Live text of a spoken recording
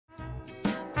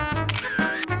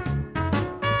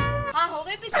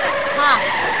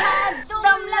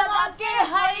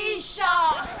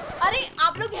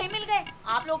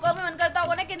आप लोगों का भी मन करता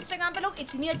होगा ना कि इंस्टाग्राम पे लोग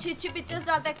इतनी अच्छी अच्छी पिक्चर्स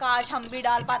डालते हैं, काश हम भी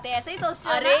डाल पाते, ऐसे ही सोचते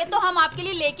हैं। अरे तो हम आपके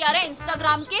लिए लेके आ रहे हैं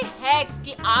इंस्टाग्राम के हैक्स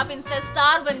कि आप इंस्टा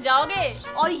स्टार बन जाओगे।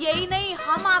 और यही नहीं,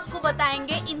 हम आपको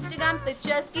बताएंगे इंस्टाग्राम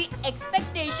पिक्चर्स की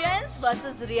एक्सपेक्टेशंस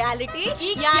वर्सेस रियलिटी,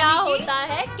 क्या होता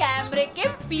है कैमरे के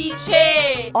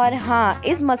पीछे। और हाँ,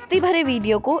 इस मस्ती भरे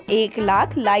वीडियो को 1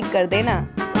 लाख लाइक कर देना।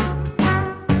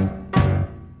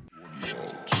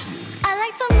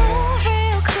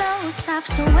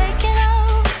 After waking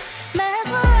up,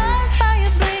 mesmerized by your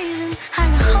breathing, how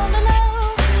you're holding on.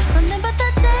 Remember the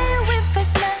day we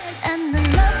first met and the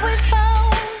love we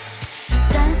found,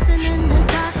 dancing in the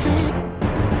darkness.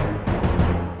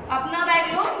 अपना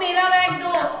बैग लो, मेरा बैग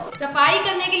दो। सफाई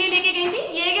करने के लिए लेके गई थी,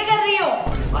 ये क्या कर रही हो?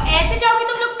 और ऐसे जाओगी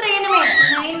तुम लोग ट्रेन में?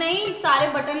 नहीं नहीं, सारे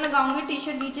बटन लगाऊंगी, टी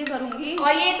शर्ट नीचे करूंगी।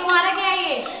 और ये तुम्हारा क्या है?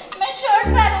 ये मैं शर्ट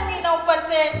पहनूंगी ना ऊपर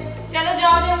से। चलो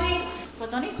जाओ जल्दी।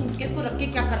 पता नहीं सूटकेस को रख के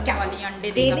क्या करने वाली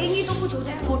अंडे दे देंगी तो कुछ हो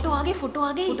जाए। फोटो आ गई, फोटो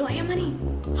आ गई, फोटो आई हमारी।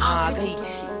 हाँ ठीक है।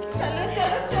 चलो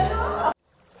चलो चलो।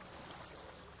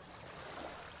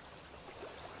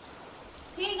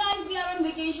 Hey guys, we are on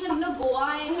vacation. हम लोग गोवा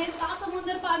आए हैं, 7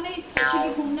 समुंदर पार में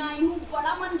स्पेशली घूमने आई हूँ।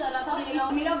 बड़ा मन कर रहा था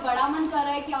मेरा बड़ा मन कर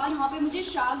रहा है कि यार यहाँ पे मुझे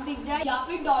शार्क दिख जाए या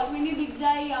फिर डॉल्फिन ही दिख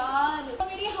जाए यार। तो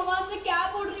मेरी हवा से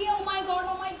कैप उड़ रही है। Oh my god,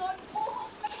 oh my god।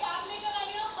 मैं कैप लेकर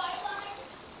आई हूँ। Bye bye.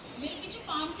 मेरे पीछे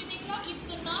पाम ट्री देख रहा,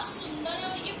 कितना सुंदर है।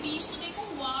 और ये बीच तो देखो,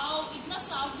 वाओ, इतना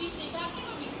साफ बीच देखा है आपने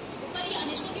कभी? पर ये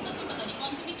अनिष्का की बच्ची पता नहीं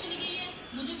कौन सी बीच चली गई है।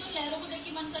 मुझे तो लहरों को देख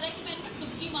के मन कर रहा है कि मैं इनमें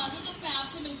डुबकी मार दूं। तो मैं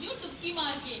आपसे मिलती हूँ डुबकी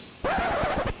मार के।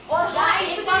 और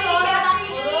एक बात और बता,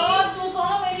 तू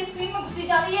कौन मेरी स्क्रीन में घुसी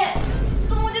जा रही है?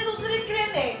 तू मुझे दूसरी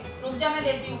स्क्रीन दे। रुक जा, मैं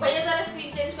देती हूँ। भैया जरा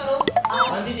स्क्रीन चेंज करो।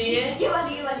 कौन सी चाहिए? ये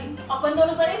वाली। अपन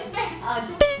दोनों करें इसमें।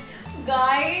 आज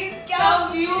गाइस क्या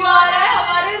व्यू आ रहा है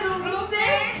हमारे रूम से।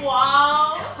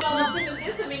 वाओ, हम आपसे मिलते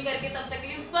हैं स्विमिंग करके, तब तक के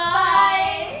लिए बाय।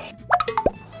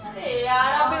 अरे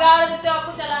यार, आप बिगाड़ देते हो,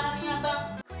 आपको चलाना नहीं आता।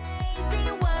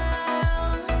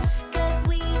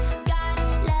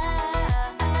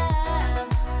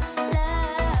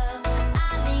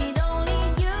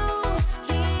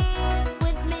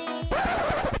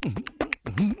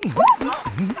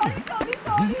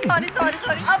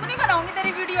 सॉरी अब नहीं बनाऊंगी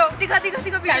तेरी वीडियो। दिखा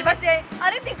वीडियो कैसे है?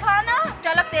 अरे दिखा ना।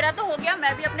 चल अब तेरा तो हो गया,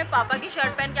 मैं भी अपने पापा की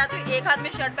शर्ट पहन के आती हूँ। एक हाथ में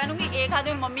शर्ट पहनूंगी, एक हाथ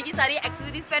में मम्मी की सारी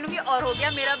एक्सेसरीज पहनूंगी, और हो गया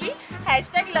मेरा भी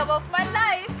 #लव ऑफ माई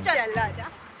लाइफ। चल आजा।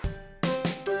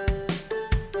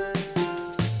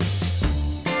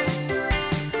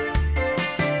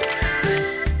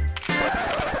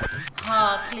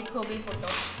 हाँ, क्लिक हो गई फोटो।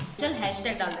 चल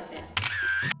हैशटैग डाल देते हैं।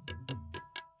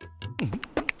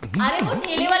 अरे वो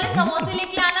ठेले वाले समोसे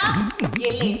लेके आना।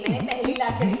 ये ले, मैंने पहली ला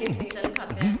के रखे थे। चल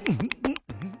खाते हैं।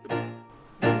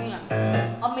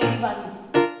 अब मेरी बारी।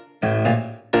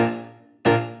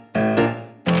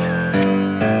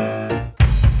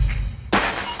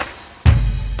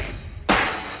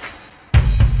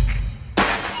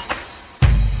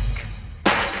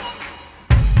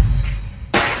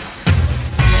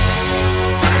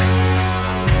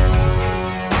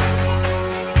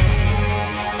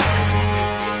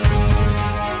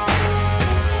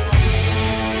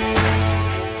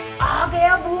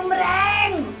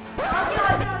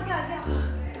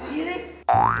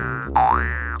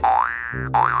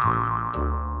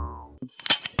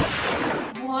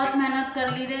 बहुत मेहनत कर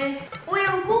ली रे। ओए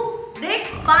अंकु, देख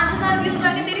 5000 व्यूज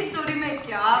आ गए तेरी स्टोरी में।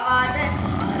 क्या बात है।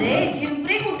 अरे जिम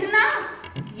फ्रीक उठना।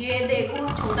 ये देखो,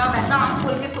 छोटा पैसा आंख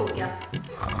खोल के सो गया।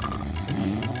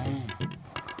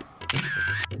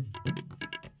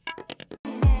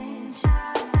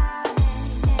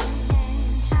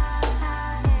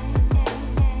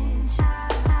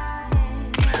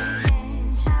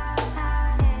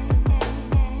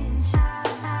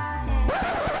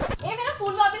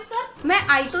 मैं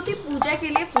आई तो थी पूजा के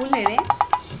लिए फूल लेने,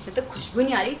 इसमें तो खुशबू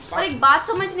नहीं आ रही। और एक बात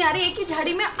समझ नहीं आ रही, एक ही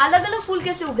झाड़ी में अलग अलग फूल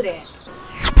कैसे उग रहे हैं?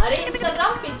 अरे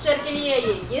इंस्टाग्राम पिक्चर के लिए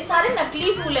है ये सारे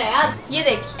नकली फूल हैं यार। ये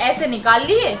देख, ऐसे निकाल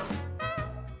लिए,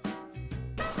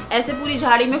 ऐसे पूरी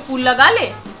झाड़ी में फूल लगा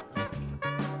ले,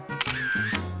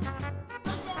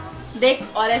 देख,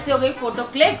 और ऐसे हो गई फोटो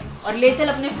क्लिक, और ले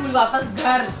चल अपने फूल वापस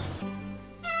घर।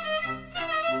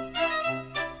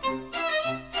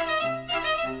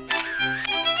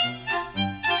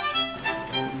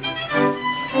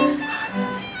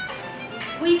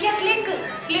 क्या क्लिक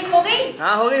हो गई?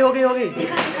 हाँ हो गई।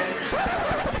 दिखा।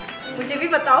 मुझे भी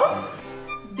बताओ।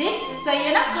 देख, सही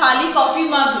है ना, खाली कॉफी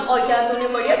मग। और क्या तूने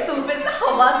बढ़िया सोफे से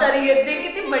हवा करी है। देख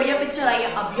कितनी बढ़िया पिक्चर आई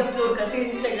है। अभी अपलोड करती हूँ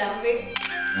इंस्टाग्राम पे।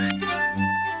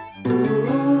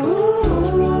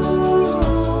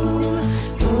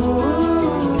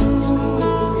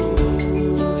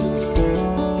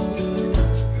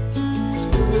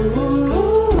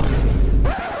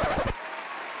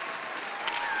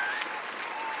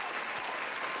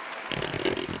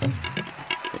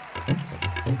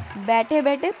 बैठे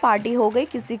बैठे पार्टी हो गई,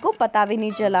 किसी को पता भी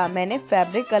नहीं चला। मैंने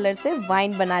फैब्रिक कलर से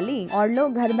वाइन बना ली और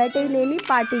लोग घर बैठे ही ले ली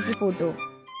पार्टी की फोटो।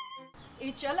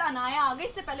 चल अनाया आ गई,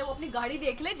 इससे पहले वो अपनी गाड़ी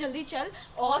देख ले, जल्दी चल।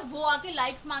 और वो आके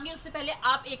लाइक्स मांगे उससे पहले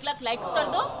आप 1 लाख लाइक्स कर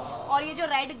दो। और ये जो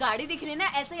रेड गाड़ी दिख रही है ना,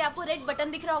 ऐसे ही आपको रेड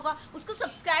बटन दिख रहा होगा, उसको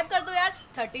सब्सक्राइब कर दो यार।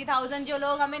 30,000 जो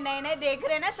लोग हमें नए नए देख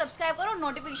रहे हैं ना, सब्सक्राइब करो,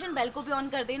 नोटिफिकेशन बेल को भी ऑन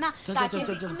कर देना ताकि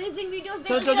अमेजिंग वीडियोस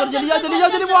चल जल्दी आ,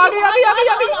 जल्दी वो आ गई।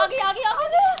 आगे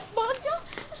भाग जाओ।